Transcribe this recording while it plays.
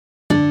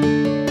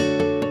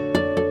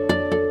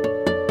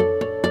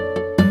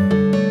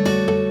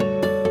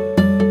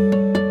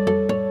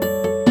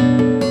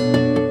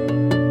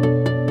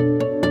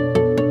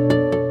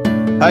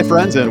Hi,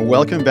 friends, and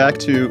welcome back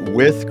to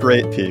With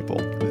Great People,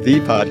 the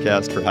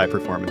podcast for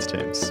high-performance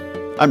teams.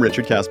 I'm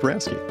Richard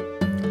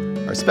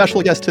Kasparowski. Our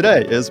special guest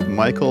today is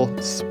Michael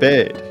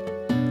Spade.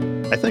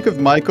 I think of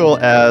Michael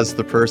as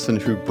the person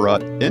who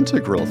brought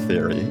integral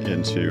theory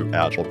into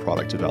agile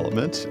product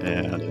development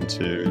and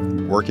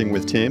into working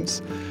with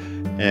teams.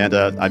 And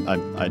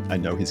I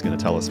know he's going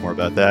to tell us more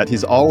about that.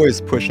 He's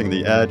always pushing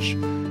the edge,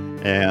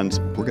 and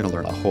we're going to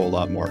learn a whole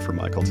lot more from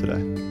Michael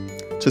today.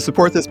 To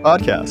support this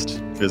podcast,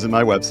 visit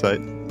my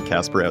website,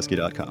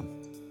 Kasparowski.com.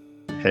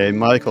 Hey,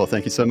 Michael,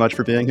 thank you so much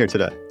for being here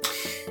today.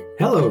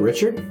 Hello,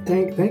 Richard.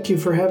 Thank you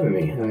for having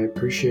me. I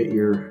appreciate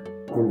your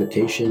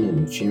invitation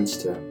and the chance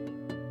to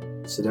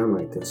sit down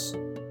like this.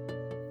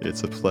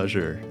 It's a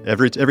pleasure.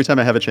 Every time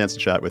I have a chance to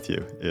chat with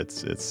you,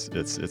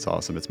 it's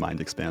awesome. It's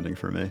mind expanding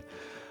for me.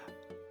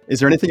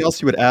 Is there anything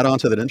else you would add on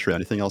to that intro?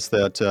 Anything else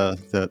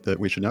that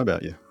we should know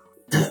about you?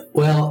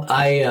 Well,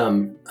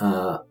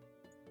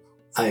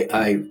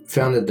 I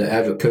founded the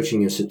Agile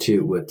Coaching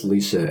Institute with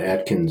Lisa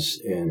Atkins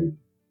in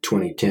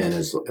 2010,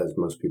 as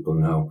most people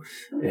know,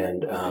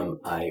 and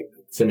I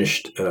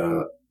finished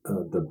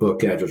the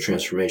book Agile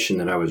Transformation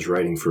that I was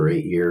writing for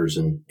 8 years,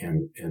 and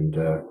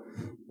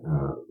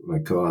my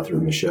co-author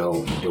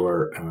Michelle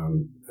Dore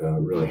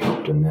really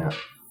helped in that,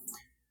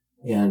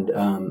 and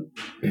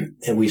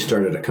we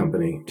started a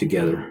company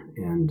together,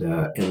 and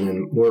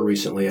then more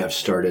recently I've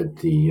started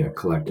the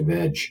Collective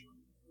Edge,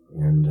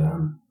 and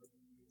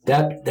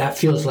that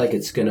feels like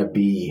it's going to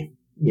be,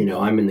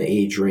 I'm in the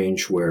age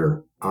range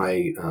where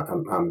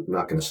I'm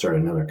not going to start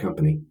another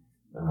company,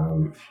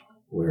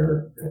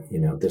 where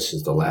this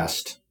is the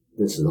last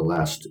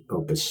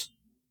opus.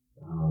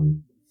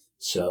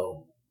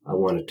 So I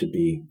want it to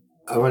be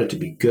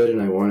good,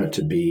 and I want it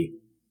to be,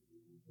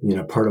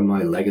 part of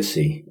my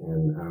legacy,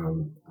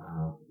 and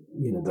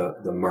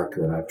the mark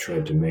that I've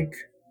tried to make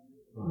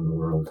on the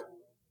world.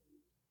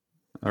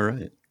 All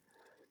right.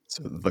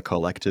 So the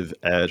Collective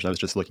Edge, I was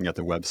just looking at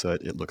the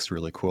website. It looks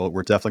really cool.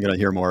 We're definitely going to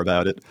hear more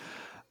about it.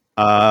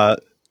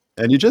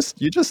 And you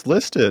just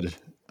listed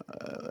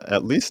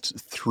at least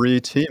 3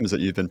 teams that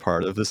you've been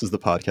part of. This is the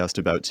podcast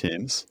about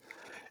teams.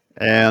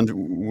 And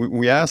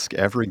we ask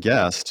every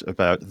guest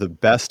about the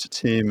best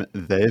team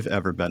they've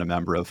ever been a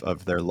member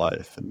of their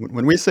life. And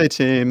when we say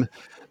team,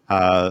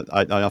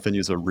 I often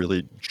use a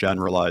really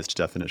generalized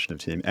definition of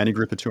team. Any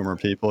group of 2 or more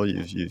people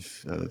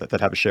that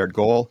have a shared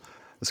goal.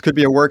 This could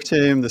be a work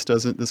team. This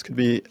could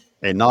be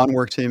a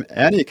non-work team.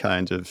 Any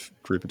kind of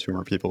group of 2 or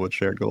more people with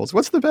shared goals.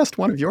 What's the best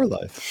one of your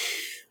life?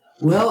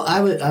 Well,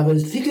 I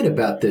was thinking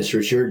about this,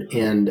 Richard,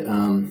 and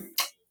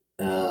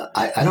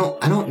I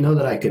don't know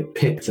that I could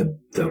pick the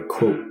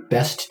quote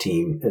best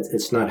team.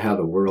 It's not how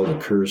the world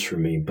occurs for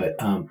me, but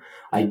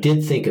I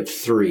did think of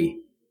 3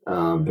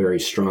 very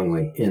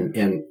strongly,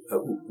 and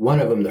one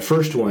of them, the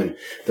first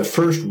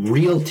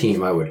real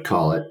team, I would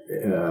call it,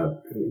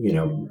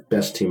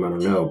 best team, I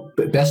don't know,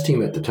 but best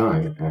team at the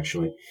time,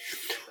 actually,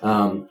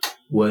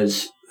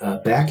 was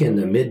back in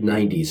the mid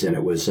 90s. And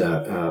it was,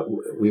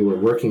 we were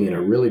working in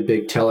a really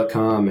big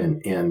telecom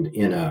and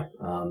in a,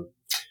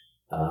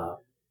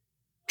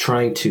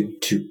 trying to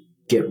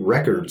get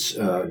records,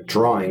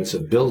 drawings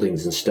of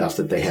buildings and stuff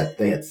that they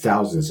had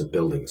thousands of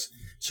buildings.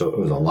 So it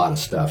was a lot of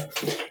stuff,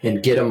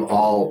 and get them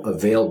all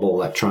available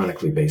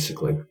electronically,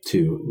 basically,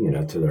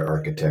 to their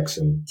architects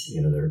and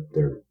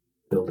their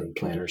building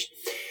planners.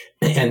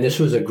 And this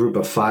was a group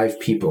of 5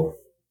 people,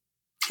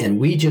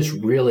 and we just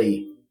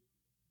really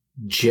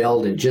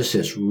gelled in just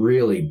this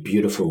really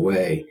beautiful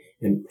way.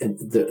 And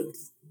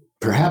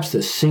perhaps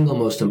the single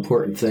most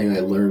important thing I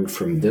learned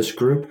from this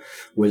group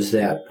was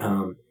that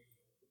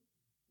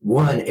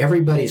one,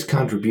 everybody's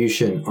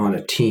contribution on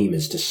a team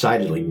is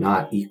decidedly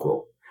not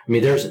equal. I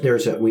mean,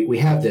 we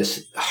have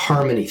this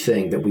harmony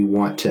thing that we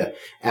want to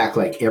act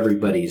like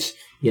everybody's,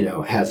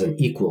 has an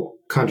equal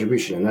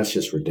contribution, and that's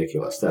just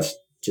ridiculous. That's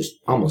just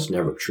almost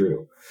never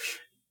true.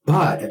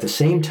 But at the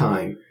same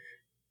time,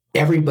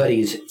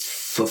 everybody's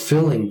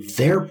fulfilling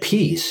their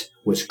piece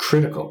was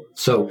critical.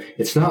 So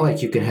it's not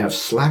like you can have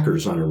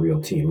slackers on a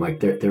real team. Like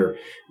they're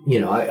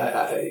one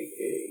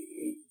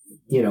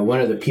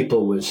of the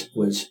people was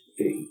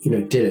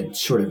did a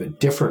sort of a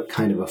different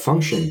kind of a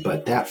function,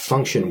 but that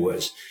function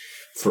was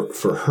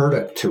for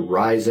her to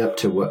rise up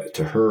to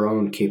her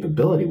own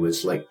capability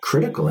was like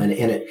critical, and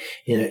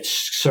it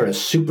sort of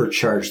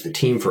supercharged the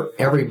team for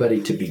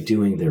everybody to be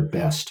doing their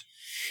best,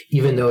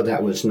 even though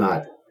that was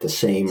not the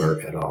same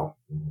or at all.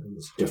 It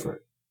was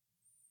different.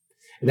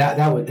 That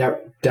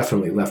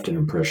definitely left an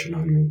impression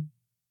on me.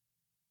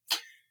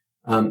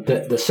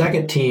 The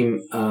second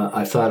team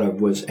I thought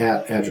of was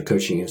at Agile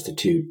Coaching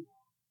Institute,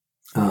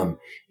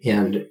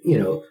 and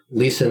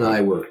Lisa and I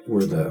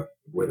were the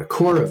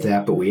core of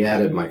that, but we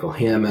added Michael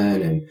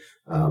Hammond and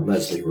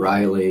Leslie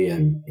Riley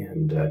and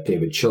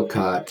David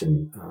Chilcott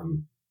and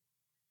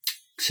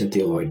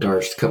Cynthia Lloyd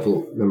Darst, a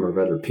number of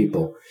other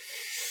people,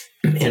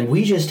 and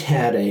we just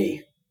had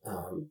a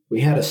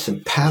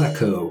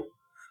simpatico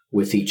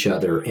with each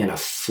other and a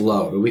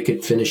flow. We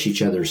could finish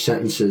each other's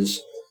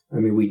sentences. I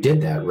mean, we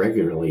did that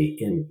regularly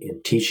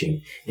in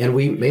teaching, and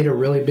we made a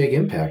really big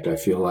impact, I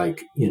feel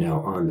like,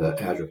 on the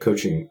Agile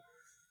coaching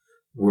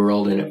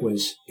world. And it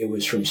was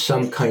from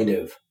some kind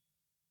of,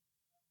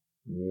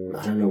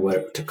 I don't know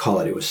what to call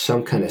it. It was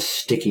some kind of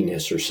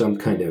stickiness or some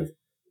kind of,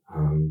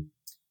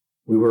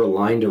 we were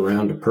aligned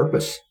around a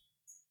purpose,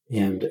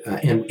 and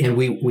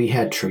we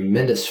had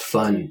tremendous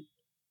fun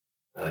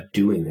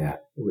doing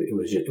that.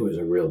 It was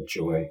a real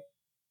joy.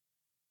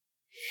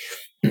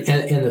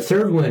 And the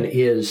third one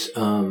is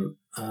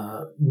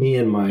me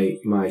and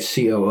my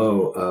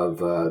COO of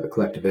the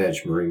Collective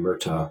Edge, Marie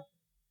Murtaugh.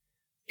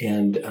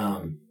 And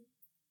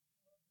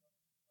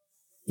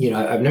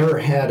I've never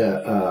had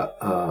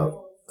a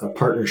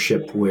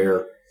partnership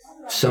where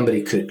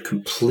somebody could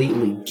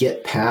completely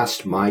get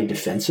past my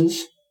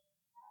defenses,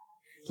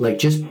 like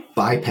just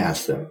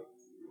bypass them,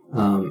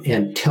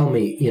 and tell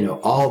me,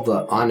 all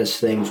the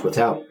honest things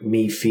without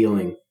me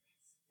feeling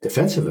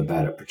defensive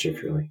about it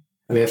particularly.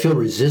 I mean, I feel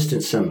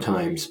resistant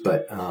sometimes,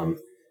 but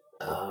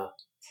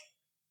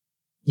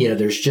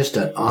there's just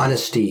an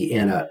honesty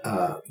and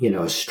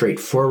a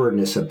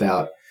straightforwardness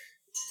about,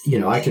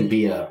 I can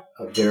be a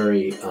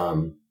very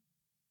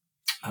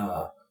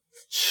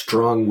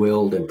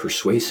strong-willed and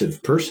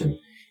persuasive person,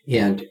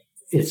 and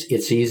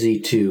it's easy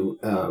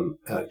to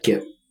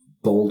get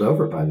bowled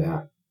over by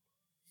that.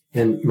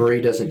 And Marie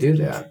doesn't do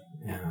that,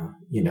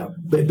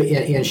 but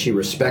and she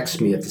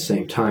respects me at the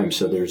same time.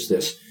 So there's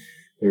this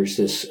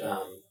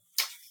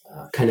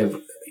kind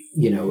of,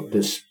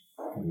 this,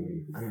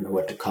 I don't know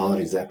what to call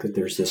it exactly.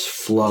 There's this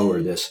flow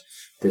or this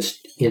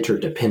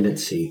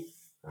interdependency.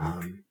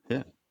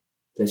 Yeah.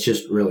 That's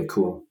just really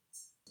cool.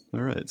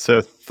 All right.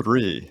 So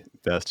 3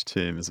 best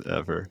teams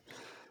ever.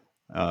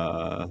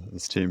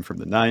 This team from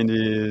the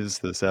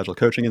 90s, this Agile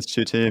Coaching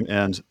Institute team,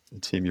 and the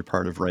team you're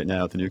part of right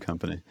now at the new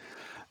company.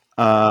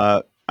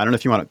 I don't know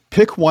if you want to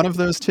pick one of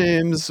those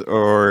teams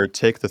or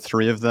take the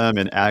 3 of them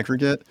in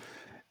aggregate.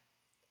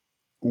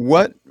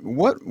 What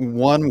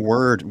one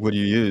word would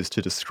you use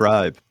to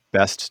describe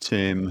best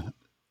team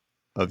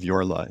of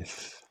your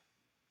life?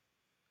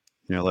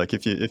 Like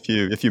if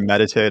you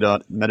meditated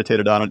on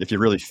it, if you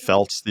really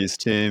felt these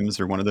teams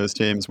or one of those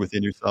teams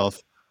within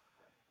yourself,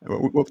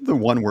 what would the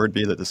one word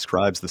be that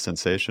describes the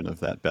sensation of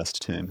that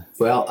best team?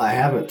 Well, I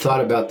haven't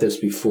thought about this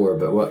before,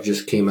 but what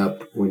just came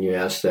up when you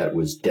asked that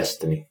was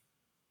destiny.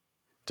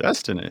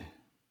 Destiny.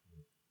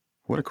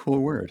 What a cool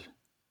word.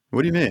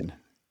 What do you mean?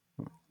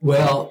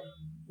 Well,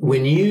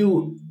 when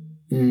you,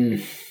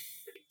 the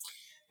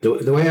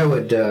way I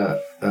would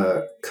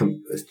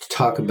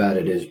talk about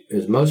it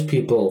is most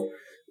people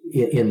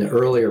in the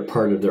earlier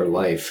part of their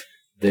life,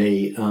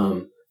 they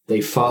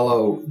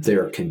follow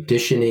their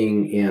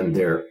conditioning and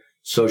their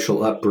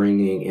social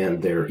upbringing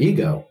and their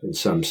ego in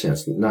some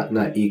sense,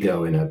 not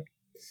ego in a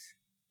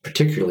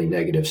particularly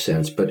negative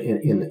sense, but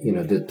in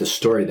the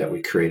story that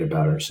we create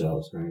about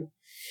ourselves, right?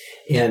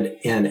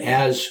 And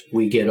as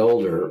we get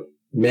older,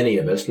 many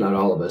of us, not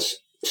all of us,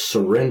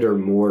 surrender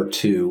more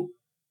to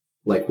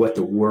like what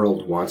the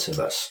world wants of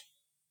us.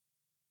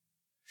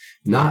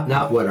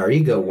 Not what our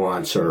ego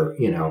wants or,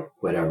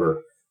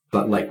 whatever,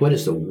 but like what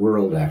does the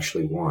world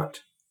actually want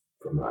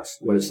from us?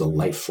 What does the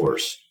life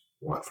force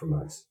want from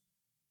us?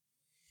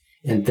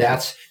 And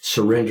that's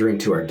surrendering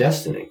to our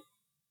destiny.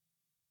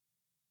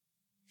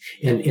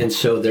 And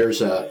so there's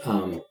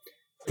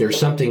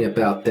something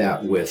about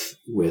that with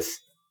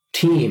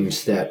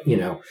teams that,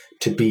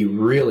 to be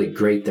really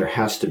great, there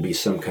has to be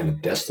some kind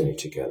of destiny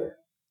together,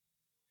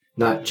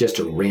 not just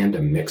a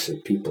random mix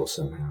of people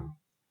somehow.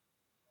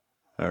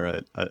 All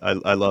right.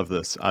 I love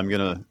this. I'm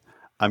gonna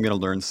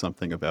learn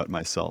something about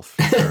myself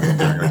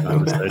during our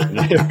conversation.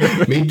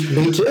 me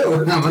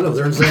too. I'm gonna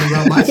learn something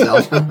about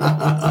myself.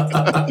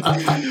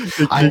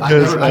 I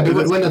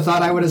wouldn't have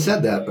thought I would have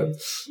said that, but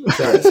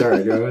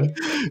sorry. Go ahead.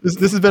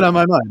 This has been on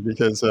my mind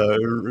because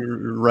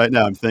right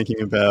now I'm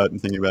thinking about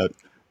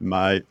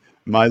my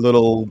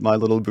little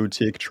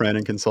boutique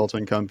training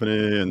consulting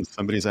company, and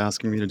somebody's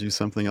asking me to do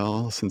something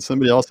else, and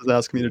somebody else is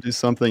asking me to do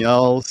something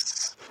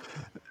else.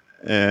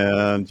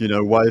 And,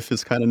 wife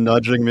is kind of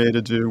nudging me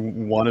to do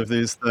one of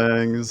these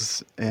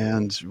things,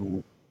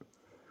 and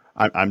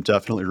I'm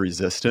definitely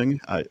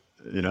resisting.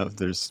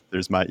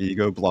 There's my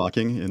ego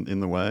blocking in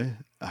the way.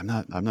 I'm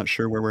not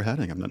sure where we're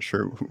heading. I'm not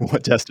sure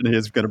what destiny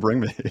is going to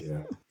bring me.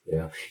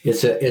 Yeah.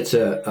 It's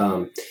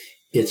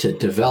a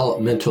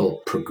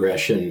developmental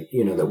progression,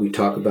 that we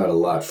talk about a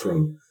lot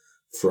from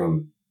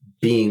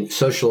being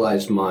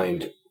socialized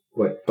mind.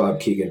 What Bob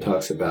Keegan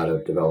talks about,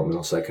 a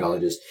developmental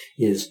psychologist,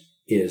 is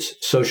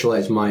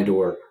socialized mind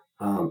or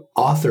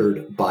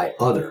authored by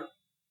other.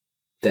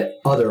 That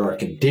other, our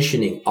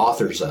conditioning,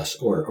 authors us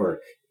or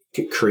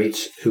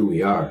creates who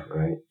we are,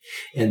 right?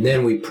 And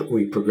then we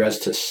progress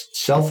to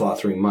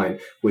self-authoring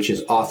mind, which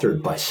is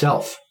authored by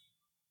self.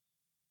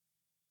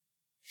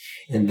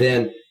 And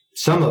then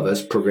some of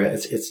us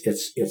progress.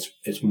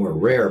 It's more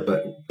rare,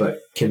 but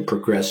can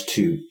progress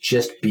to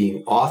just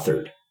being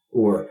authored,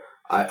 or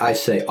I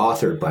say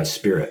authored by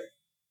spirit.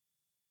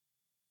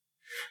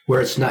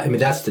 Where it's not,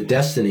 that's the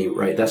destiny,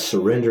 right? That's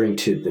surrendering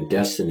to the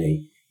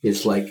destiny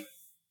is like,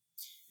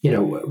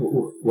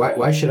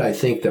 why should I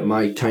think that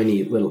my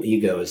tiny little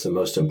ego is the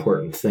most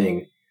important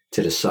thing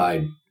to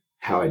decide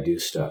how I do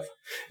stuff?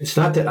 It's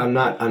not that I'm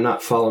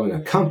not following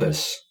a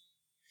compass.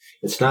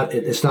 It's not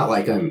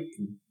like I'm,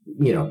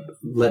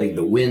 letting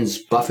the winds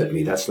buffet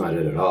me. That's not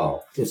it at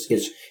all.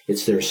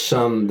 It's there's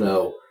some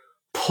though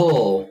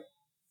pull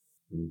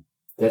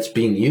that's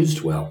being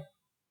used well.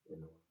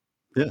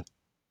 Yeah,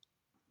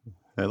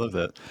 I love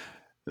that.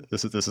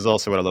 This is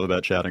also what I love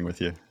about chatting with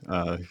you,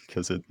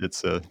 because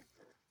it's a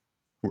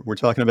we're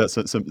talking about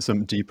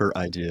some deeper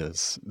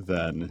ideas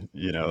than,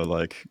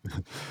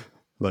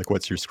 like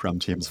what's your Scrum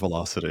team's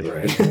velocity?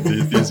 Right.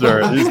 This is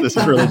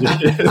really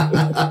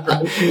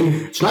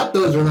It's not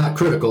those are not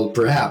critical,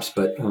 perhaps,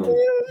 but yeah.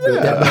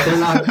 they're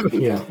not.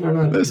 Yeah, they're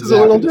not. This is a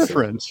little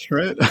Exactly the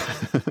same.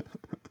 different,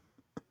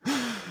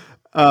 right?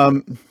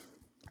 um,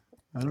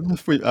 I don't know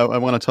if I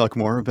want to talk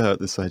more about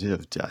this idea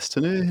of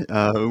destiny.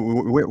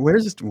 Where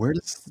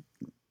does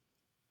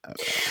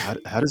how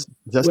does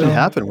destiny Well,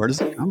 happen? Where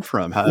does it come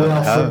from? for How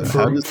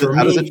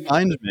does it me,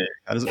 find me?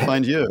 How does it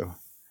find you?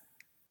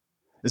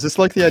 Is this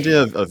like the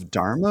idea of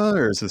dharma,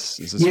 or is this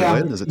yeah,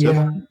 related? Is it yeah,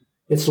 different?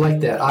 it's like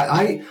that.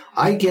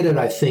 I get it.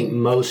 I think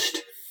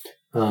most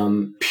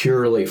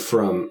purely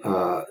from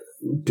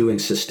doing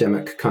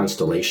systemic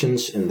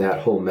constellations and that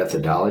whole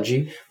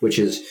methodology, which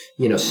is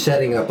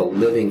setting up a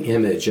living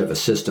image of a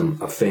system,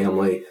 a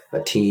family,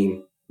 a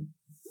team,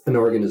 an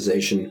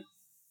organization,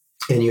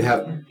 and you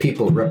have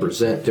people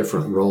represent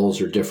different roles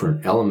or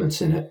different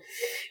elements in it.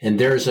 And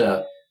there's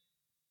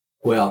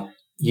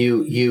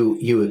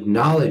you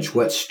acknowledge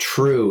what's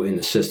true in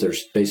the system.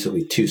 There's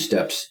basically two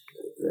steps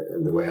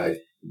in the way I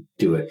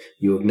do it.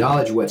 You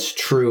acknowledge what's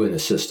true in the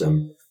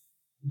system.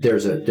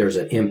 There's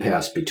an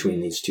impasse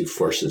between these two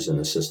forces in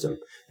the system.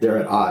 They're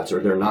at odds, or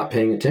they're not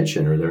paying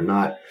attention, or they're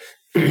not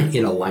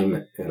in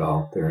alignment at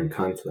all. They're in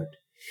conflict.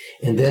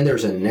 And then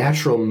there's a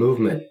natural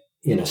movement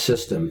in a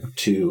system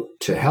to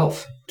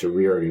health, to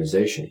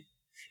reorganization.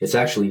 It's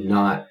actually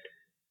not.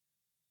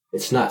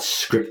 It's not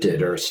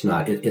scripted, or it's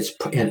not.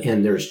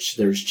 And there's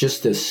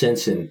just this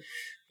sense in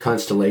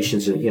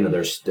constellations, and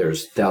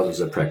there's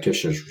thousands of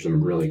practitioners,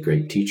 some really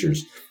great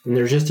teachers, and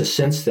there's just a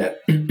sense that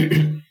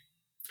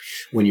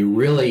when you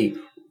really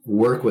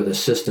work with a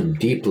system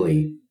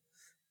deeply.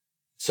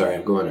 Sorry,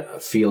 I'm going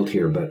afield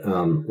here, but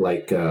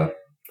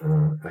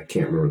I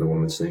can't remember the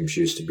woman's name.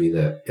 She used to be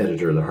the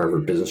editor of the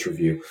Harvard Business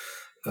Review.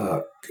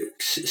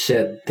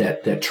 Said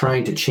that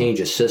trying to change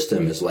a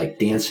system is like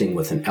dancing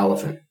with an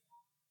elephant,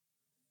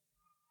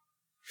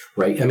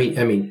 right? I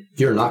mean,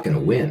 you're not going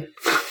to win.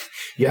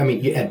 Yeah, I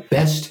mean, at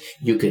best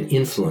you can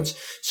influence.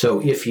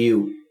 So if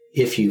you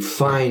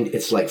find,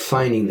 it's like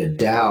finding the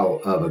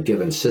Tao of a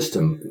given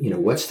system.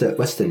 What's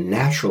the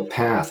natural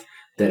path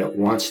that it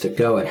wants to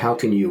go, and how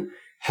can you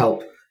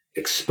help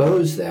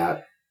expose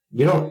that?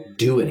 You don't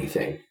do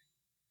anything.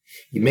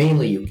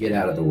 You get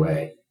out of the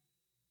way.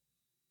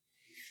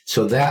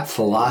 So that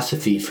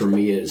philosophy for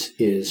me is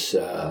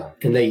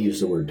and they use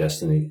the word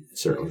destiny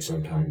certainly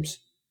sometimes.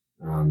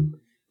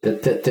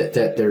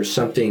 That there's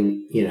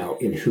something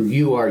in who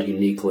you are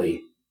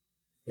uniquely,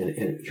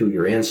 and who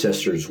your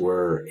ancestors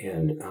were,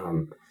 and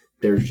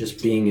there's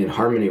just being in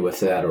harmony with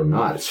that or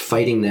not. It's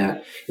fighting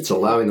that. It's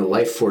allowing the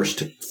life force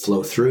to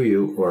flow through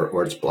you,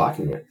 or it's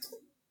blocking it.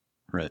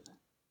 Right.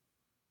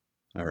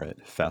 All right.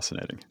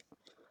 Fascinating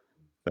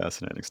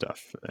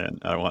stuff, and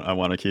I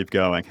want to keep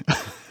going.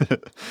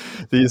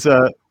 These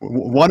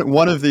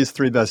one of these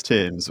three best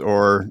teams,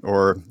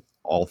 or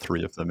all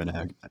three of them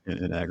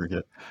in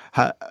aggregate.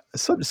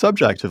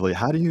 Subjectively,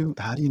 how do you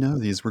know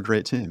these were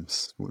great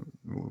teams?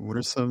 What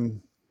are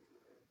some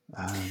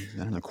I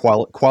don't know,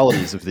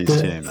 qualities of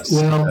these teams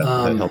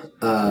that help?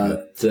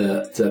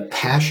 The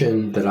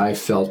passion that I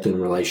felt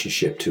in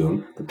relationship to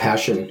them, the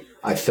passion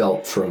I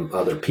felt from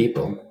other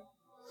people,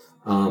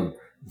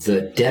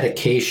 the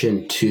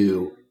dedication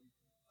to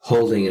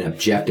holding an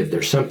objective.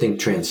 There's something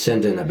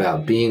transcendent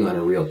about being on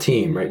a real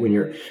team, right? When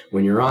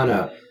you're on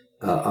a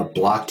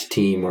blocked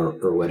team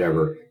or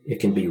whatever, it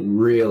can be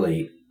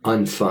really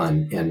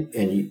unfun, and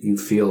you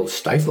feel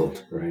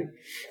stifled, right?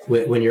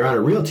 When you're on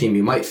a real team,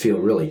 you might feel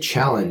really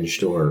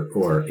challenged,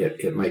 or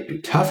it might be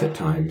tough at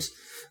times,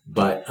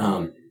 but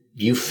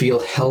you feel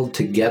held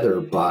together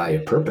by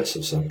a purpose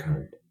of some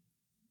kind,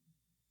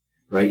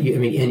 right?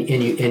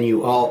 And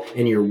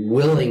you're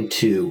willing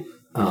to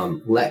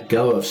let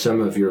go of some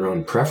of your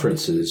own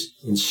preferences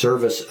in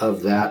service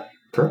of that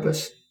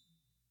purpose.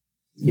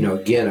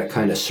 Again, a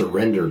kind of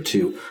surrender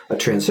to a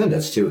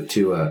transcendence,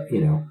 to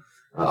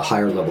a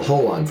higher level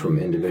hold on, from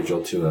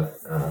individual to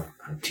a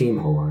team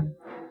hold on.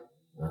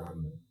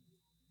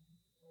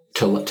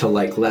 To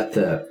like let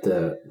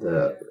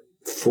the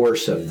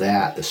force of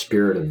that, the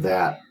spirit of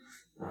that,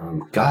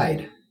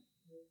 guide.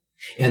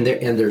 And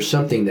there's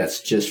something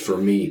that's just, for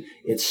me,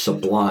 it's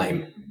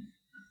sublime.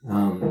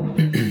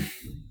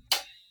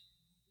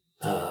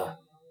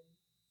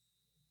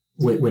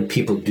 When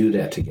people do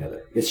that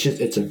together,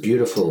 it's a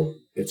beautiful,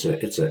 it's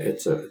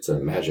a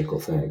magical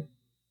thing.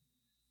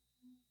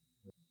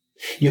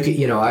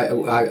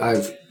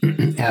 I've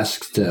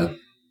asked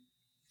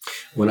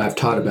when I've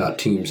taught about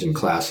teams in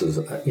classes.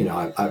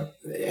 I've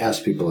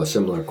asked people a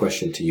similar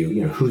question to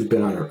you. Who's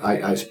been on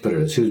I put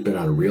it as who's been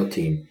on a real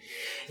team,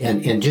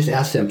 and just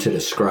ask them to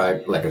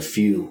describe like a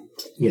few,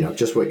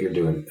 just what you're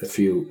doing, a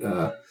few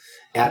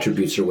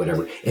attributes or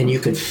whatever, and you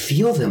can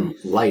feel them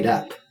light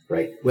up,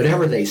 right?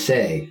 Whatever they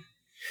say,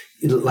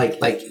 like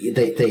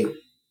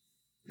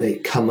they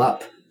come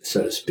up,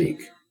 so to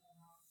speak.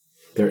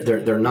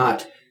 They're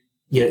not.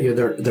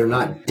 They're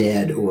not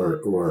dead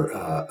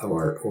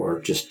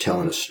or just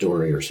telling a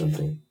story or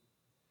something.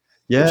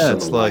 Yeah,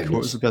 it's like, what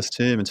was the best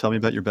team? And tell me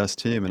about your best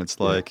team. And it's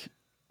like,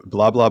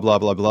 blah, blah, blah,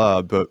 blah,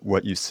 blah. But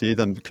what you see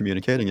them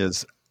communicating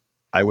is,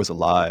 I was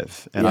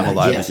alive and I'm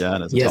alive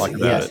again as I talk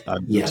about it.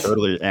 I'm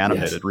totally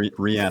animated,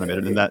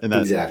 reanimated in that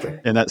exactly.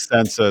 In that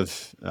sense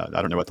of,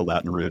 I don't know what the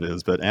Latin root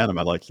is, but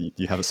anima, like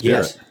you have a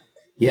spirit.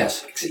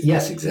 Yes,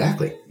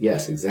 exactly.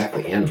 Yes,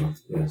 exactly. Anima.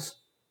 Yes.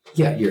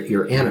 Yeah,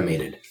 you're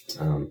animated.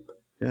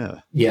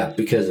 Yeah,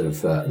 because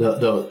of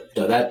though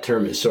that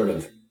term is sort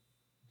of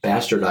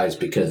bastardized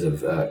because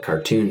of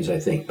cartoons, I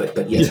think.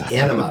 But yes,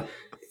 anima,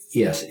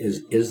 yes,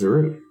 is the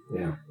root.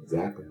 Yeah,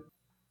 exactly.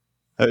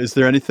 Is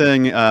there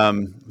anything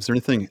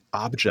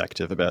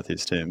objective about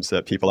these teams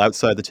that people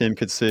outside the team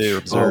could see or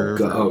observe?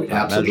 Oh,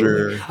 absolutely.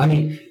 Measure? I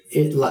mean,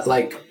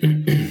 like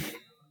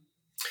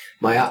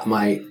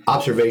my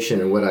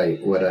observation and what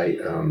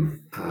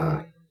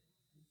I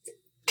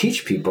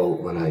teach people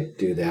when I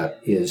do that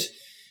is,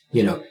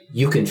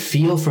 you can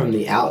feel from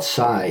the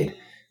outside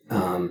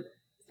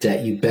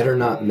that you better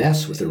not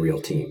mess with a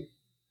real team.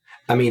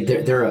 I mean,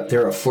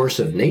 they're a force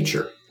of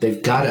nature.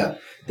 They've got a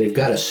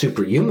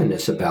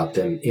superhumanness about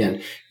them,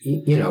 and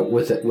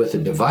with a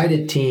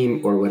divided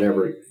team or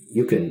whatever,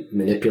 you can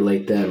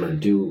manipulate them or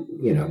do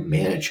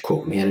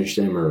manage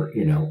them or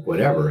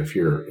whatever if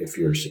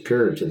you're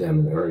superior to them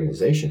in the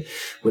organization.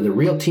 With a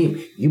real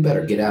team, you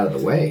better get out of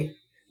the way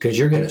because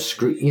you're going to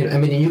screw. I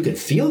mean, and you can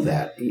feel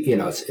that.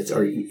 It's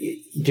or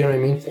you know what I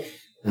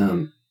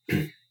mean.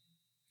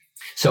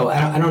 So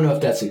I don't know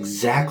if that's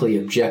exactly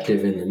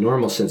objective in the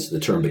normal sense of the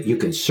term, but you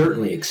can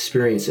certainly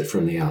experience it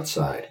from the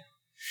outside.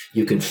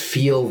 You can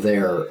feel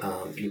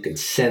you can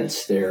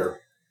sense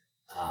their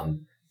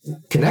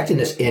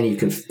connectedness, and you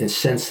can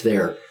sense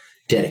their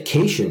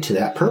dedication to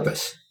that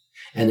purpose.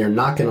 And they're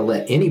not going to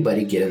let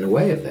anybody get in the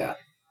way of that.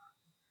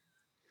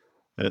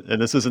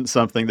 And this isn't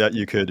something that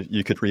you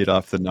could read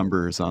off the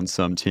numbers on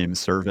some team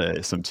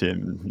survey, some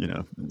team,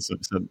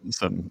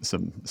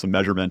 some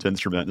measurement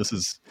instrument. This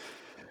is,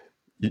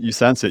 you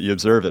sense it, you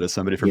observe it as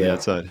somebody from the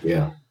outside.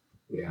 Yeah.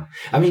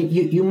 I mean,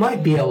 you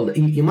might be able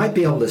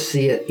to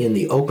see it in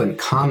the open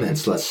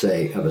comments, let's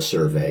say, of a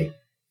survey.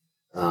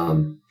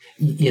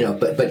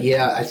 But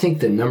yeah, I think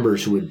the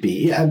numbers would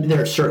be. Yeah,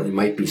 there certainly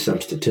might be some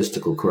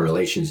statistical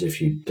correlations if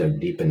you dug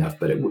deep enough,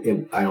 but I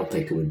don't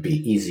think it would be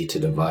easy to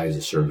devise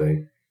a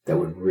survey that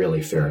would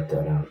really ferret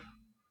that out.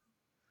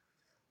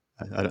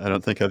 I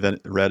don't think I've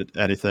read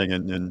anything,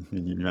 and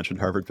you mentioned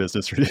Harvard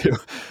Business Review.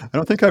 I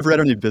don't think I've read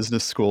any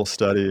business school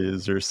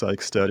studies or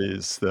psych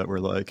studies that were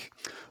like,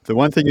 the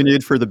one thing you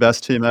need for the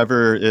best team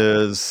ever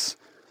is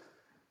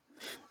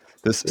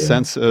this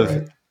sense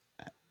of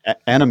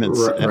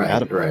animacy.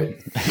 Right.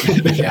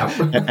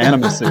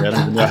 Animacy. I don't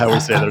even know how we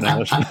say that in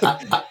English.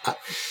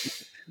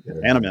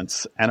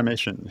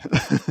 Animation.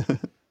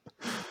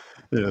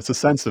 It's a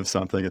sense of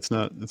something. It's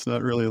not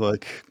really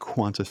like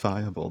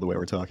quantifiable the way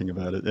we're talking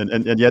about it,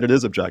 and yet it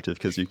is objective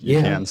because you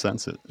can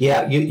sense it.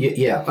 Yeah.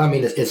 I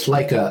mean, it's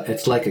like a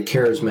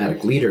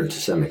charismatic leader to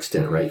some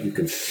extent, right? You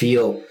can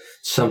feel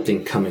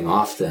something coming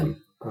off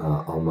them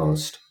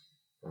almost.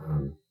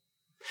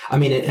 I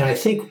mean, and I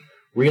think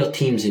real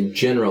teams in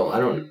general,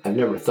 I've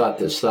never thought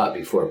this thought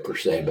before per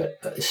se,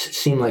 but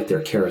seem like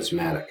they're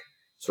charismatic.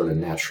 Sort of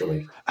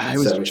naturally. I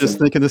was just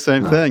thinking the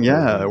same thing.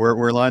 Yeah,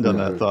 we're aligned on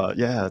that thought.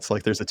 Yeah, it's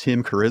like there's a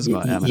team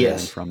charisma emanating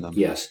from them.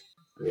 Yes.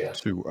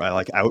 To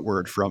like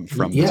outward from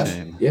the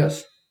team.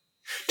 Yes.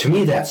 To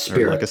me, that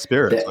spirit, or like a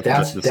spirit.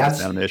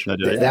 That's animation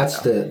idea.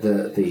 That's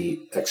the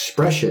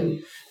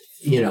expression.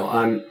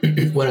 I'm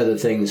one of the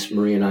things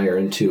Marie and I are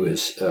into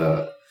is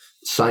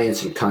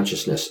science and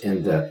consciousness,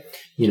 and the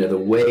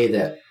way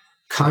that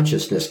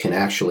consciousness can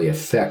actually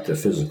affect the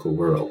physical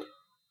world.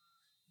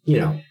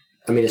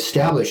 I mean,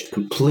 established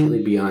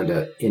completely beyond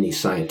any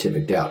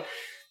scientific doubt.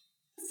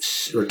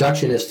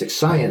 Reductionistic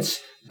science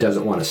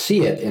doesn't want to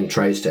see it and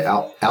tries to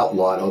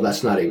outlaw it. Oh,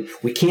 that's not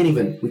we can't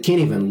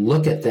even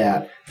look at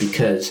that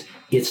because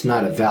it's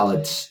not a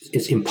valid.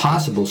 It's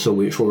impossible. So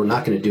we're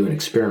not going to do an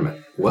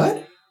experiment.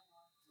 What?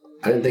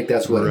 I didn't think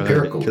that's what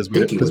empirical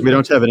thinking. Because we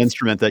don't have an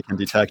instrument that can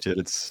detect it.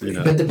 It's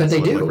but they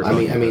do.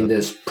 I mean,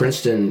 this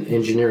Princeton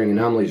Engineering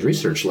Anomalies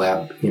Research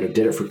Lab, did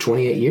it for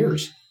 28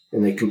 years,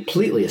 and they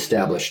completely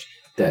established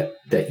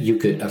that you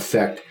could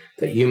affect,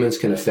 that humans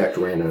can affect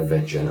random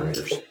event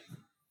generators.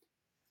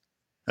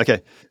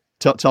 Okay,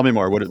 tell me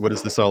more. What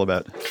is this all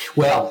about?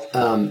 Well,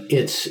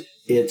 it's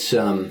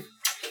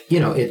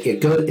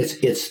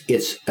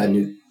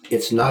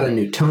it's not a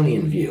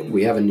Newtonian view.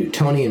 We have a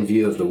Newtonian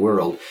view of the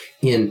world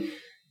in,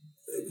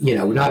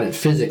 not in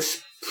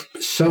physics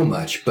so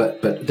much,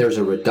 but there's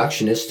a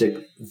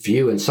reductionistic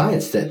view in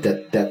science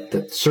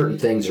that certain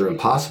things are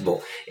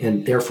impossible,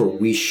 and therefore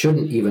we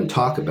shouldn't even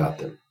talk about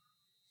them.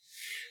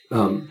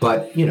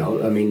 But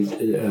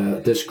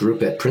this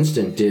group at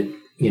Princeton did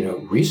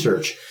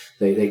research.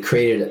 They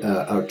created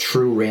a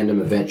true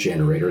random event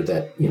generator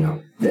that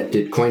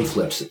did coin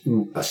flips,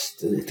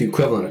 the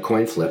equivalent of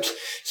coin flips,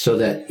 so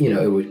that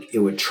it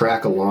would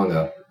track along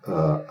a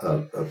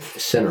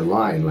center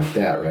line like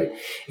that, right?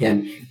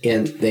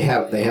 And they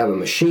have a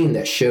machine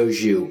that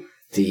shows you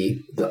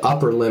the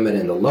upper limit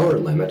and the lower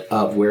limit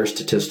of where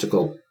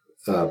statistical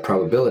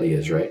probability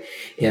is, right?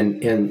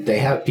 And they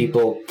have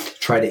people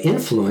try to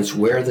influence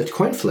where the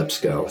coin flips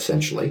go,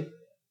 essentially.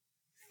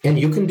 And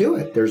you can do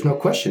it. There's no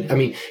question. I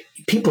mean,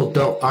 people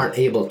aren't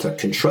able to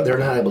control. They're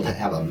not able to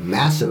have a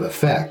massive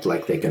effect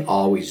like they can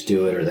always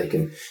do it, or they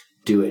can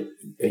do it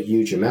at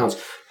huge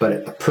amounts.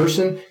 But a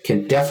person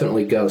can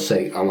definitely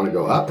say, I want to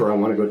go up or I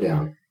want to go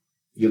down.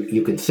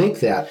 You can think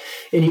that,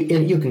 and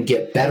you can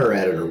get better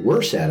at it or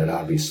worse at it,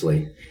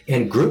 obviously.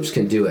 And groups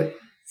can do it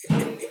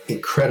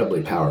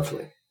incredibly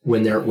powerfully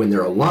when they're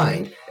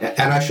aligned. And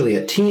actually,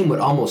 a team would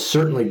almost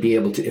certainly be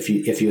able to, if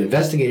you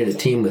investigated a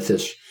team with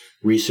this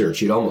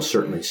research, you'd almost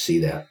certainly see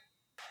that.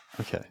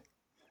 Okay.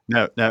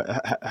 Now,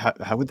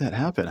 how would that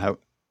happen? How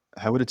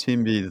would a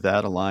team be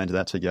that aligned,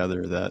 that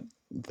together,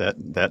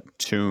 that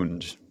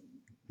tuned?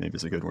 Maybe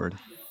is a good word.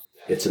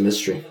 It's a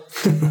mystery.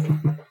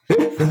 To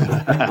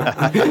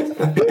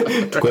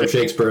quote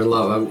Shakespeare in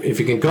Love, if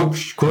you can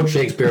quote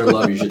Shakespeare in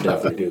Love, you should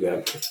definitely do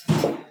that.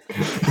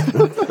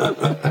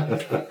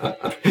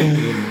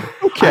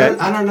 Okay.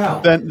 I don't know.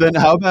 Then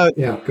how about?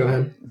 Yeah, go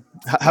ahead.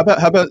 How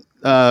about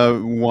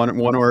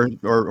one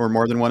or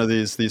more than one of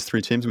these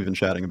three teams we've been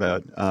chatting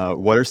about?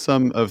 What are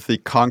some of the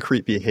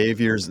concrete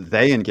behaviors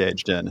they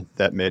engaged in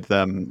that made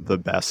them the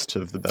best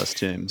of the best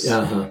teams?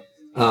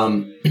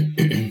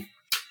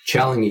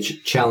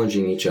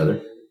 Challenging each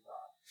other,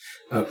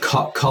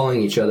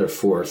 calling each other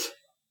forth,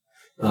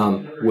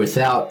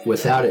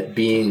 without it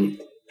being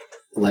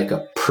like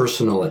a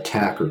personal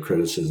attack or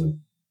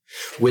criticism.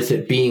 With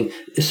it being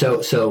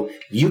so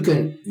you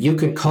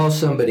can call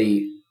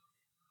somebody.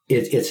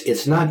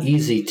 It's not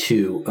easy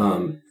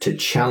to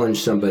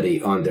challenge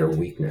somebody on their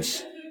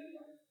weakness,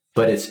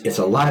 but it's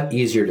a lot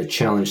easier to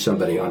challenge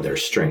somebody on their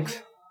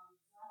strength,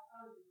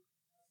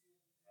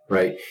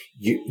 right?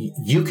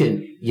 You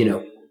can,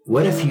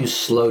 what if you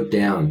slowed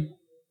down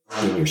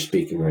when you're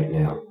speaking right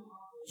now?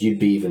 You'd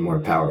be even more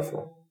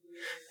powerful.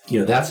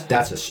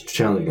 That's a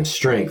challenging a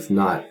strength,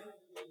 not,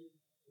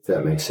 if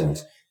that makes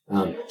sense.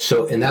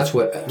 And that's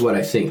what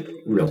I think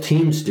real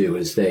teams do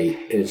is they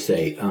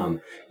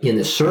in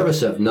the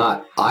service of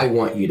not I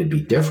want you to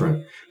be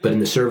different, but in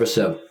the service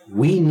of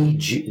we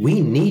need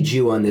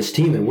you on this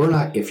team, and we're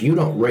not, if you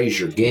don't raise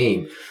your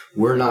game,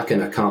 we're not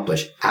going to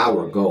accomplish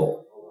our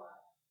goal.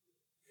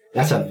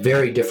 That's a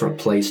very different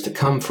place to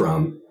come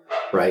from,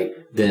 right?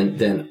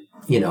 Than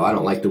I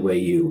don't like the way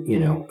you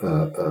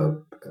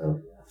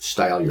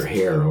style your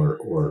hair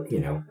or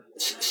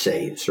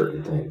say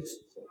certain things.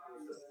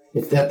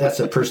 That's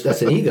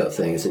an ego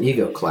thing. It's an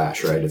ego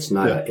clash, right? It's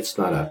not a.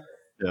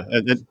 Yeah.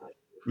 And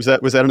was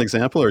that an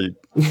example, or are you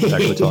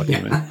actually talking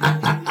to me?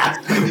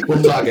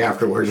 We'll talk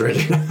afterwards,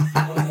 Richard.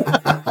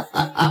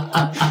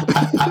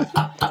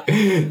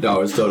 No, I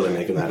was totally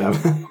making that up.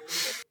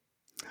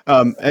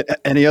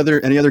 Any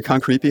other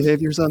concrete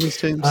behaviors on these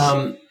teams?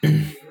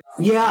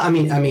 Yeah, I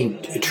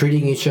mean,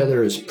 treating each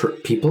other as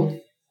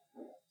people,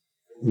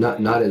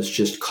 not as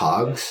just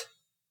cogs.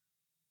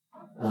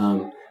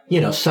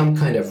 Some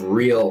kind of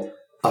real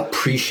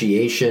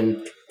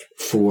appreciation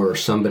for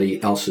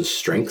somebody else's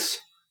strengths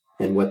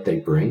and what they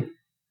bring,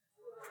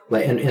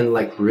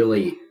 and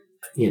really,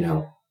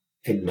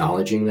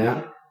 acknowledging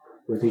that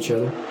with each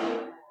other.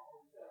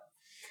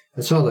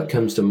 That's all that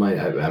comes to mind.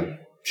 I'm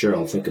sure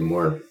I'll think of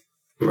more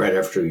right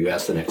after you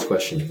ask the next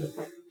question.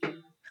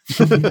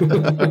 All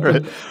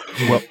right.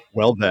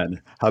 Well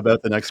then, how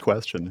about the next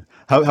question?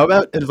 How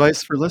about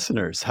advice for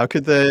listeners? How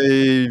could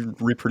they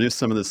reproduce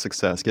some of this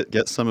success,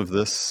 get some of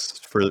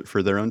this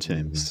for their own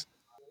teams?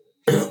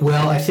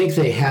 Well, I think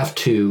they have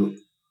to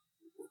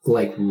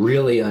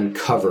really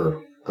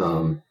uncover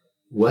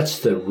what's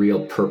the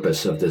real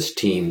purpose of this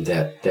team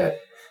that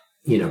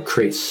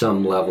creates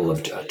some level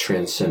of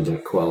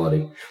transcendent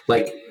quality.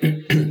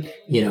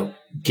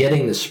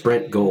 Getting the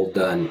sprint goal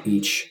done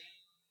each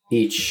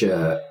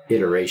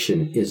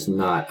iteration is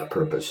not a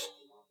purpose.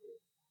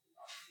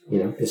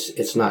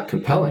 It's not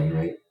compelling,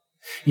 right?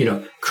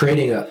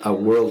 Creating a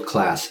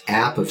world-class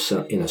app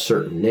in a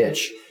certain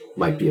niche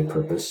might be a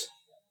purpose.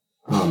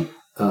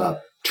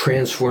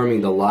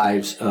 Transforming the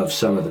lives of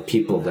some of the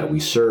people that we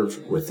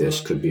serve with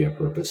this could be a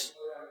purpose.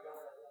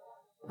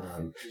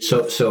 I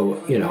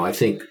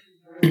think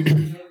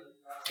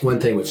one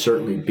thing would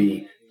certainly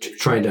be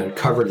trying to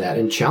uncover that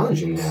and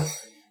challenging that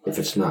if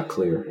it's not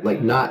clear.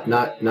 Not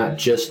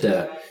just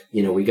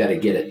we got to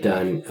get it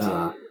done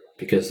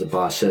because the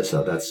boss says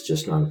so. That's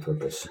just not a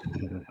purpose.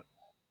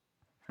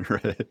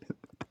 Right.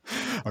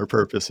 Our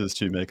purpose is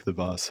to make the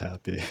boss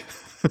happy.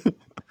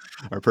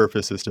 Our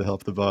purpose is to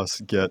help the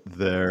boss get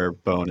their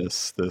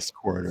bonus this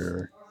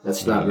quarter.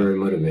 That's not very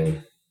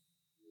motivating.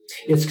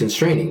 It's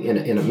constraining, and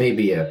it may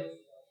be a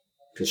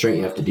constraint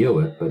you have to deal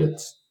with, but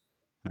it's...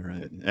 All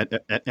right.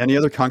 Any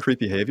other concrete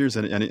behaviors?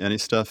 Any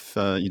stuff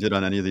you did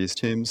on any of these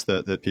teams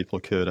that people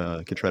could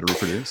try to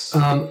reproduce?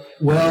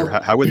 Well,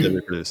 or how would they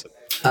reproduce it?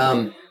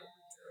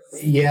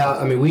 Yeah,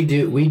 I mean, we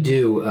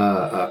do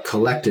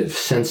collective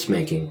sense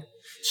making.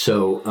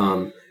 So,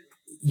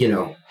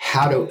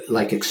 how to,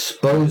 like,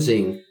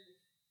 exposing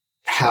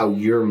how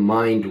your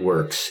mind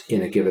works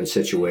in a given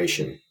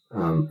situation,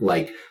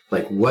 like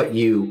what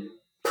you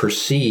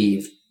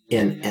perceive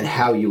and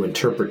how you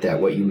interpret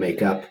that, what you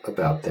make up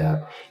about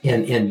that,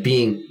 and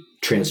being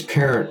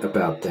transparent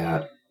about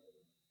that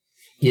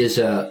is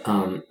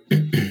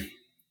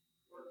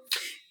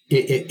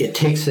it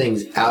takes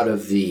things out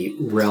of the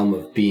realm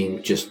of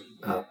being just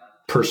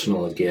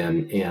personal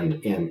again,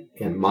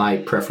 and my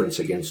preference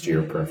against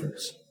your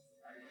preference.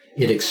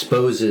 It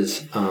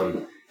exposes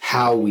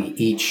how we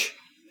each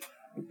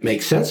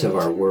make sense of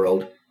our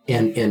world,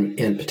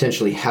 and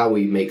potentially how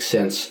we make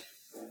sense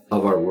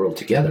of our world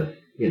together.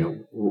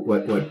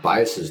 What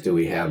biases do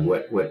we have?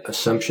 What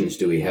assumptions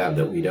do we have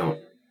that we don't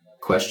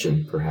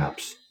question,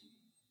 perhaps?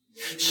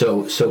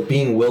 So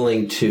being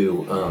willing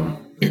to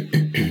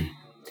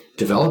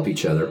develop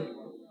each other,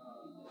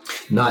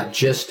 not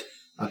just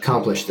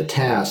accomplish the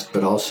task,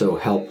 but also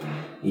help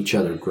each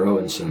other grow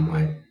in some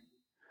way.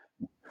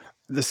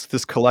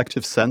 This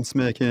collective sense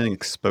making,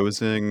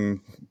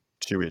 exposing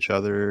to each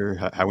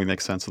other how we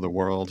make sense of the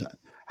world.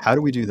 How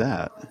do we do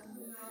that?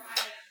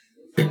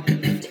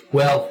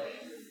 Well,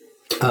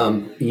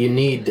 you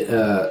need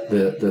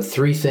the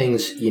three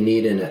things you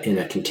need in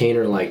a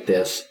container like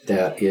this.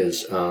 That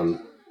is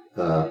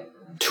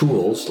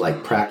tools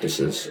like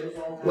practices,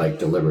 like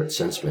deliberate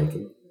sense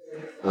making,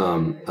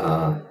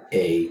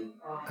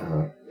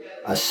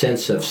 a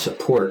sense of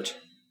support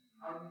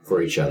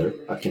for each other,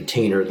 a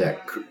container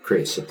that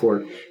creates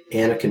support,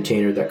 and a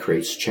container that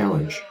creates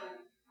challenge.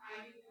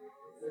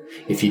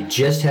 If you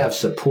just have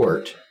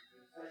support,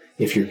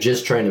 if you're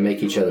just trying to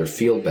make each other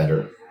feel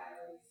better,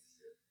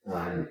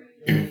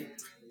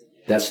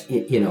 that's,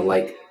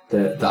 like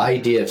the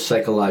idea of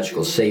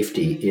psychological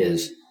safety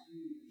is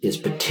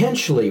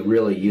potentially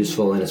really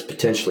useful, and it's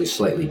potentially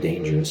slightly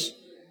dangerous,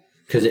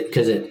 because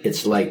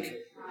it's like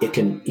it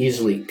can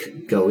easily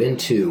go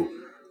into,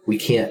 we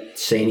can't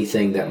say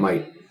anything that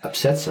might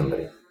upset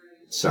somebody.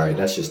 Sorry,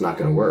 that's just not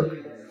going to work.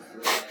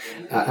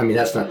 I mean,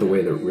 that's not the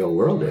way the real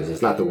world is.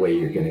 It's not the way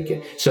you're going to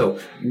get. So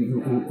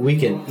we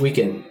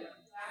can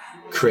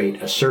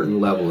create a certain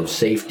level of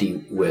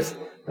safety with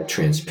a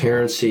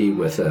transparency,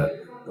 with a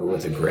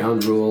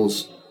ground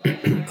rules,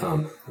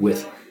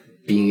 with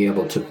being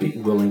able to be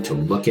willing to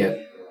look at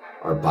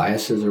our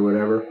biases or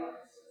whatever.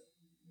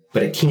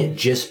 But it can't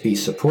just be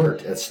support.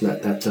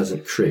 That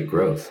doesn't create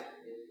growth.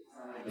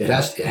 It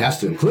has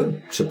to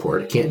include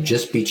support. It can't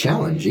just be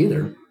challenge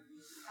either,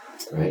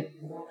 right?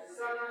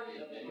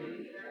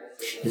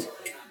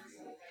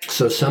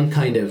 So some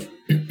kind of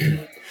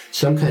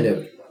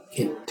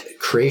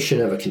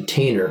creation of a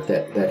container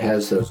that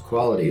has those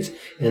qualities,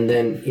 and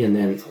then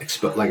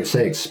like I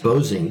say,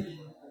 exposing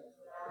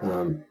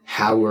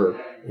how we're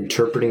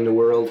interpreting the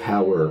world,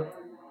 how we're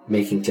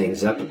making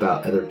things up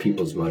about other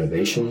people's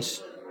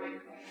motivations.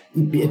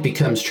 It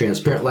becomes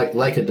transparent,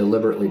 like a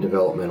deliberately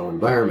developmental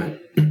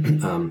environment.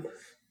 Again,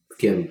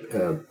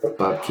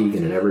 Bob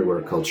Keegan and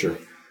Everywhere Culture.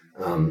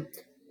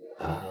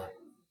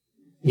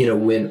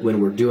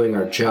 When we're doing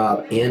our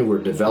job and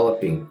we're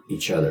developing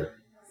each other,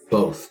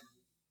 both.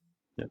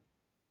 Yeah.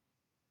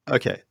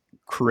 Okay.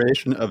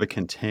 Creation of a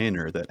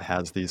container that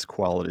has these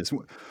qualities.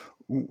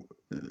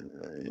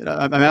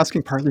 I'm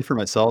asking partly for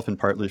myself and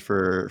partly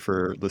for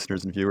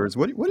listeners and viewers.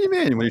 What do you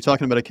mean when you're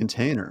talking about a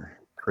container?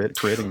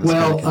 Creating this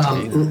kind of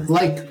container?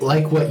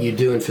 Like what you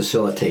do in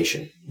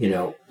facilitation.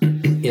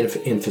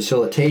 In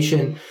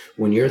facilitation,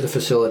 when you're the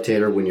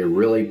facilitator, when you're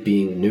really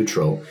being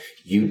neutral,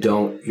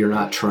 you're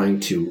not trying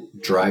to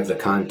drive the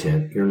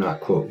content. You're not,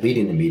 quote,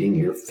 leading the meeting.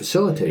 You're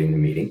facilitating the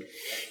meeting.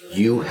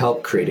 You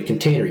help create a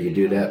container. You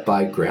do that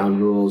by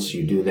ground rules.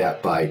 You do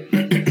that by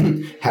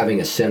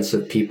having a sense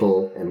of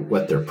people and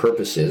what their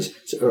purpose is,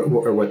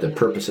 or what the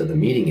purpose of the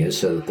meeting is,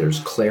 so that there's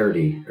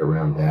clarity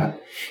around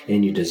that.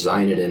 And you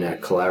design it in a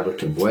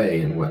collaborative way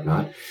and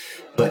whatnot.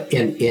 But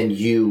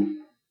when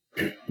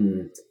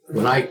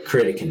I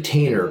create a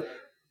container,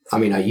 I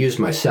mean, I use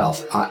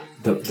myself.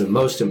 The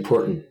most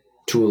important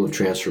tool of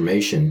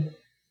transformation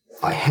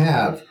I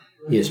have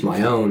is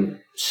my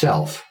own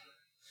self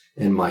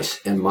and my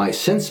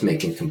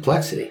sense-making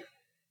complexity.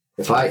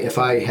 If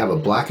I have a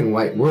black and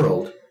white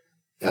world,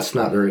 that's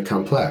not very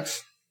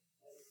complex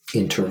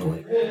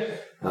internally.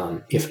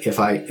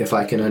 If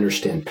I can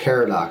understand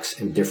paradox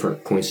and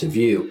different points of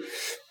view,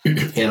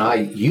 and I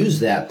use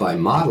that by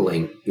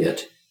modeling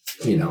it,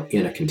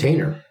 in a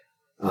container,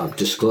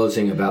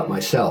 disclosing about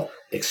myself,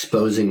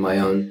 exposing my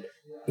own,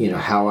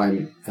 how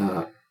I'm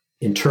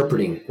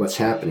interpreting what's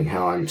happening,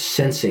 how I'm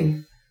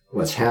sensing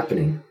what's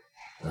happening.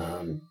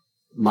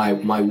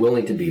 My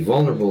willing to be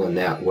vulnerable in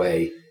that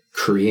way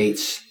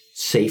creates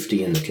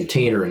safety in the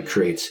container and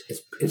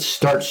it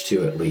starts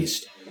to, at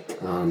least,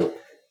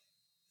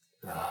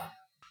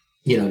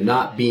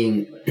 not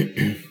being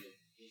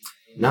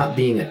not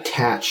being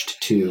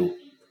attached to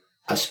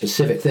a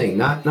specific thing,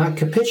 not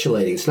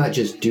capitulating. It's not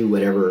just do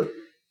whatever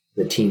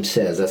the team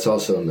says. That's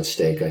also a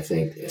mistake, I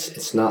think.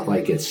 It's not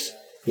like it's,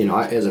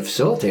 as a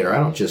facilitator, I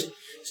don't just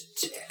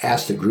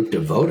ask the group to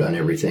vote on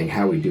everything,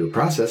 how we do a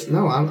process.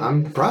 No,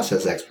 I'm the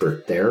process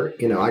expert there.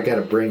 I got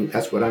to bring,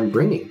 that's what I'm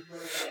bringing.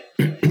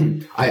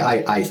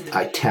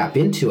 I tap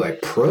into, I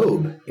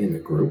probe in the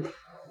group.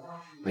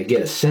 I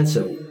get a sense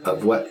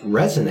of what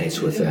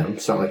resonates with them.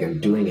 It's not like I'm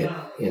doing it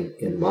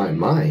in my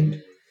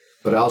mind,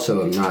 but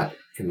also am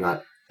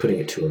not putting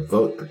it to a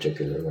vote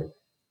particularly.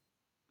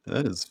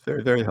 That is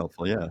very, very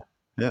helpful. Yeah.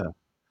 Yeah.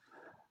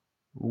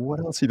 What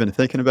else have you been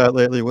thinking about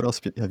lately? What else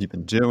have you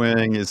been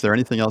doing? Is there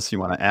anything else you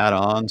want to add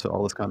on to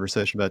all this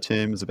conversation about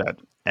teams, about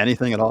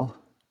anything at all?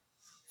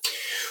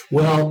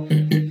 Well,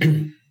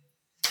 you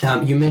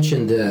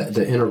mentioned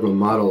the integral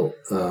model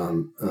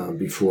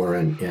before,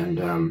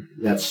 and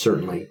that's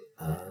certainly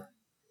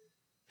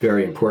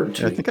very important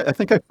to I me.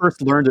 think I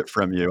first learned it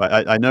from you.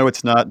 I know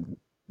it's not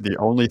the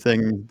only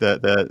thing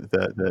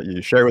that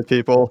you share with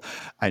people.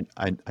 I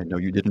know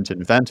you didn't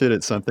invent it.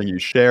 It's something you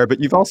share, but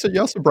you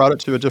also brought it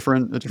to a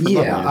different level.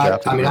 You Yeah,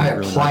 adapted I it mean, I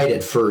really applied nicely.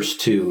 it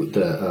first to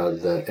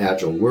the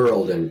agile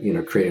world,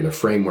 and created a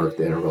framework,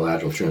 the Integral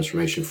Agile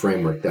Transformation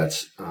Framework,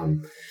 that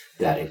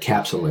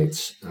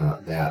encapsulates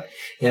that.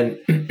 And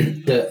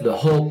the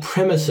whole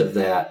premise of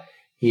that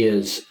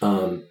is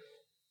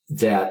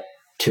that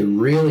to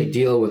really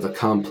deal with a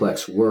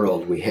complex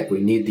world, we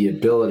need the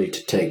ability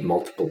to take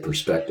multiple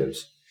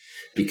perspectives,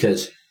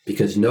 because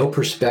no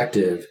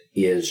perspective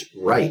is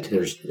right.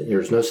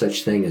 There's no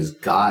such thing as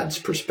God's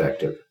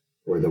perspective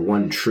or the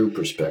one true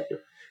perspective.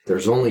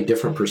 There's only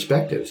different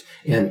perspectives,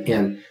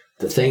 and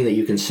the thing that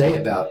you can say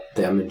about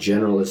them in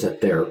general is that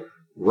they're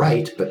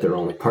right, but they're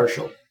only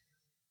partial.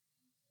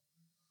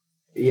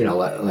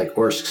 Like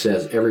Orsk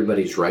says,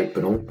 everybody's right,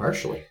 but only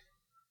partially.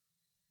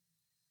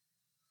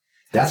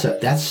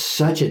 That's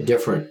such a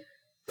different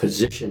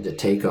position to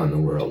take on the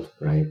world,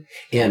 right?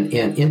 And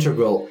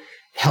Integral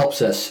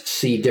helps us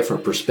see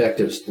different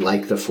perspectives,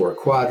 like the 4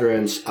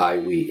 quadrants, I,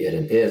 we, it,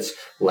 and its,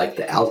 like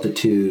the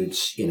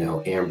altitudes,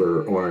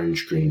 amber,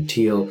 orange, green,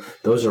 teal.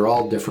 Those are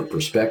all different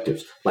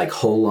perspectives. Like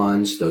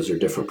holons, those are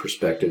different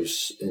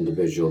perspectives: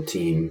 individual,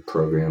 team,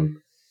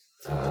 program,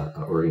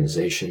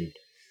 organization.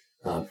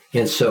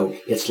 And so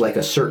it's like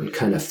a certain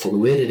kind of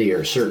fluidity,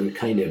 or a certain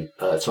kind of,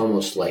 it's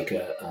almost like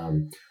a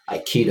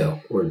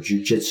Aikido or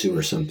Jiu-Jitsu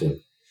or something,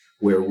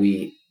 where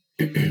we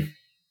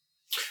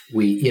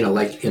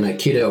like in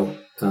Aikido,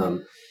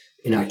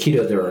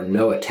 there are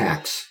no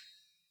attacks.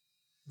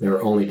 There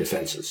are only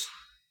defenses.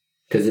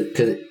 Because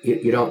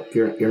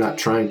you're not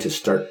trying to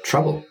start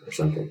trouble or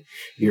something.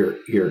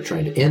 You're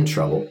trying to end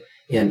trouble,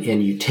 and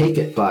you take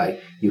it by,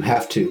 you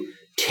have to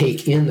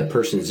take in the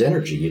person's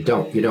energy. You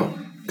don't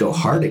go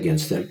hard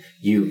against them.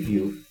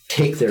 You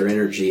take their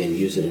energy and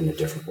use it in a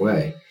different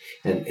way.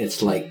 And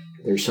it's like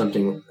there's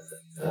something,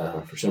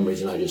 for some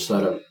reason I just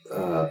thought of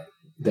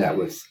that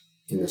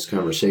in this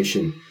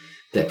conversation,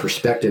 that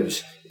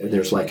perspectives,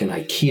 there's like an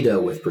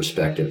Aikido with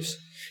perspectives.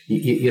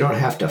 You don't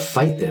have to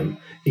fight them.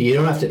 You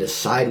don't have to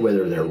decide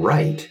whether they're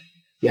right.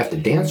 You have to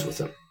dance with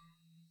them.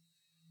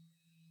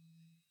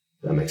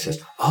 That makes sense.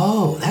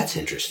 Oh, that's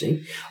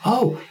interesting.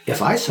 Oh,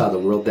 if I saw the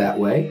world that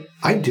way,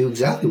 I'd do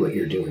exactly what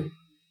you're doing.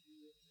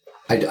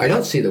 I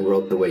don't see the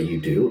world the way you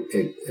do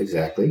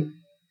exactly,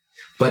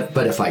 but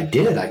if I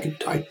did,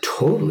 I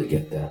totally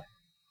get that.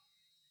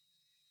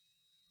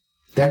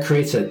 That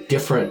creates a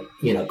different,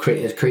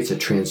 it creates a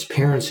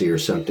transparency or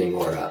something,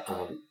 or a.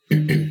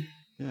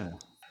 Yeah.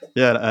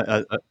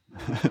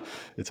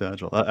 It's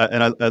agile,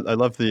 and I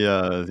love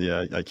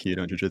the Aikido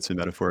and Jiu-Jitsu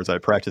metaphors. I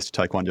practiced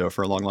Taekwondo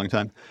for a long, long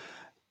time,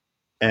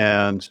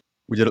 and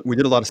we did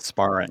a lot of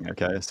sparring.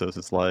 Okay, so this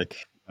is like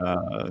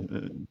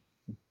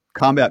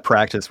combat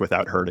practice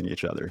without hurting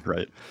each other,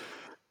 right?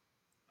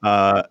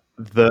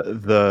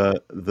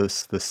 The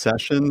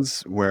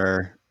sessions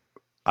where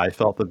I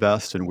felt the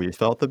best and we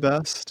felt the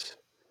best,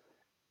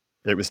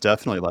 it was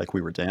definitely like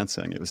we were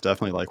dancing. It was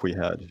definitely like we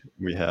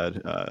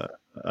had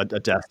a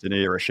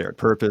destiny or a shared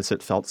purpose.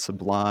 It felt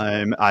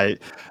sublime. I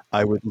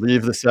would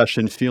leave the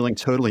session feeling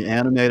totally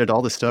animated,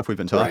 all the stuff we've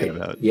been talking Right.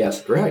 about.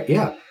 Yes. Right.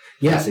 Yeah.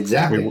 Yes.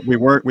 Exactly. It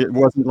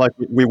wasn't like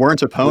we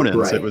weren't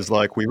opponents. It Right. was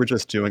like we were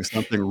just doing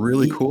something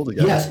really cool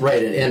together. Yes.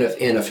 Right.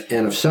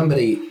 And if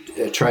somebody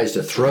tries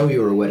to throw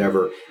you or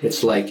whatever,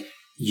 it's like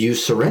you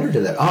surrender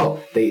to that. Oh,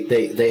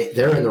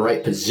 they're in the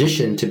right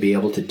position to be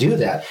able to do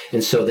that,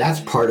 and so that's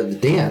part of the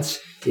dance,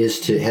 is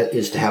to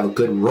have a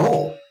good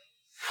role.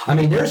 I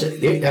mean,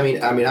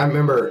 I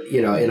remember,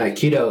 in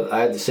Aikido,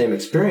 I had the same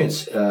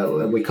experience.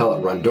 We call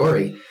it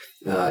randori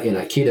in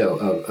Aikido,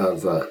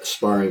 of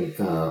sparring.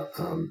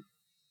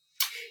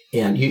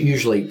 and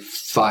usually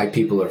 5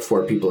 people or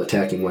 4 people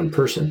attacking one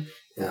person,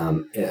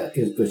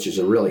 which is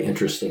a really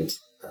interesting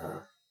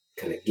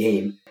kind of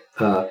game.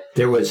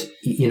 There was,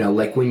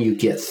 like when you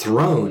get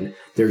thrown,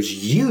 there's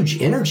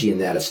huge energy in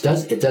that.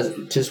 It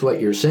doesn't just what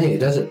you're saying.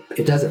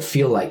 It doesn't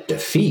feel like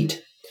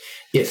defeat.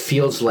 It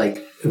feels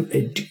like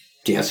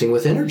dancing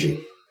with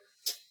energy,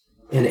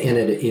 and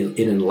it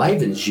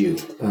enlivens you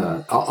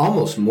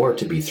almost more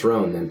to be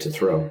thrown than to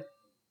throw.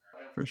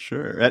 For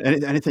sure.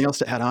 Anything else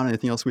to add on?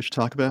 Anything else we should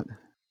talk about?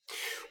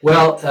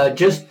 Well,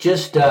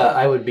 just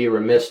I would be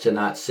remiss to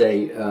not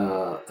say,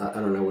 I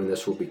don't know when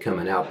this will be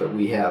coming out, but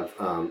we have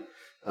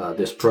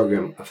this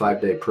program, a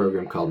 5-day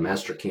program called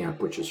Master Camp,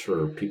 which is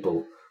for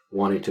people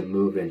wanting to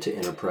move into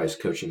enterprise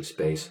coaching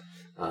space.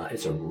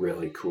 It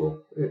really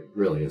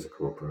is a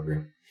cool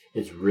program.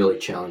 It's really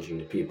challenging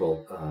to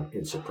people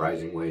in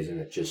surprising ways,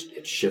 and it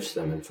shifts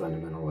them in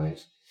fundamental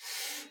ways.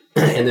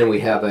 And then we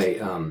have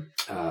a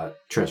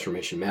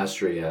Transformation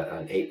Mastery,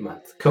 an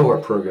 8-month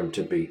cohort program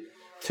to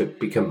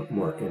become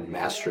more in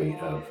mastery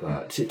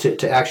of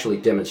to actually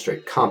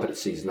demonstrate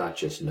competencies, not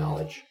just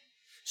knowledge.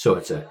 So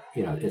it's a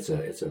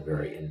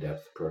very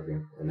in-depth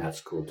program, and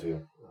that's cool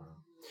too.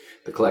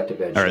 The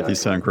Collective Edge. All right,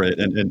 these sound great.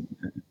 And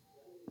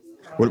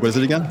what is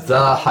it again?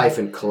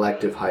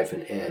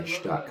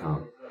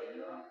 The-collective-edge.com.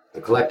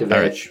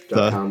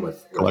 TheCollectiveEdge.com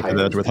with Collective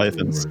Edge with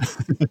hyphens.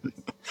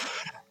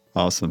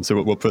 Awesome.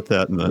 So we'll put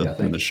that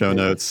in the show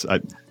notes.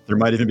 There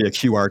might even be a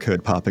QR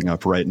code popping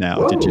up right now.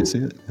 Whoa. Did you see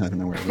it? I don't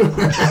know where it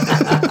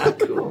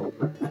is. Cool.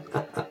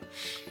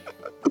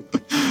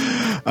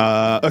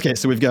 Okay,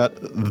 so we've got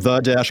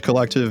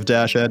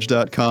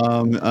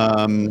the-collective-edge.com.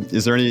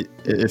 Is there any,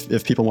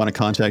 if people want to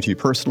contact you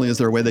personally, is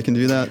there a way they can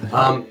do that?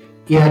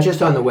 Yeah,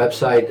 just on the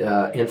website,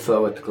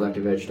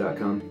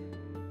 info@thecollectiveedge.com.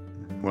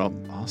 Well,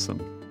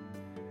 awesome.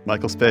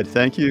 Michael Spade,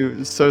 thank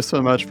you so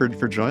much for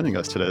joining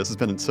us today. This has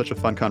been such a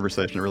fun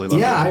conversation. I really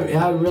loved it.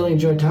 Yeah, I really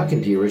enjoyed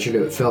talking to you, Richard.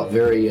 It felt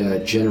very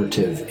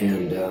generative,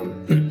 and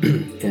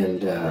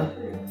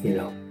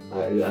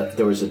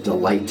there was a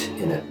delight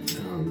in it.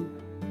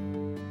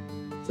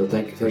 So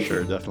thank you. For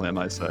sure, definitely on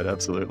my side,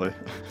 absolutely.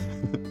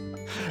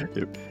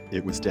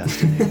 It was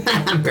destiny.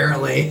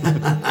 Apparently.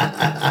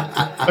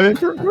 I mean,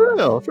 for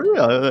real.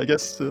 I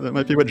guess that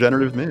might be what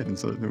generative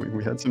means.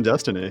 We had some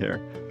destiny here.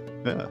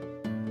 Yeah.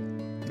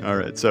 All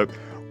right, so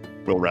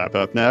we'll wrap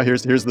up now.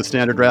 Here's the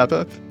standard wrap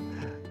up.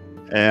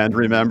 And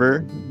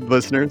remember,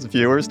 listeners,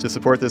 viewers, to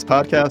support this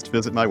podcast,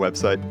 visit my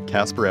website,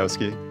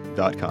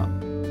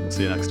 kasperowski.com. We'll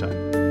see you next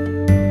time.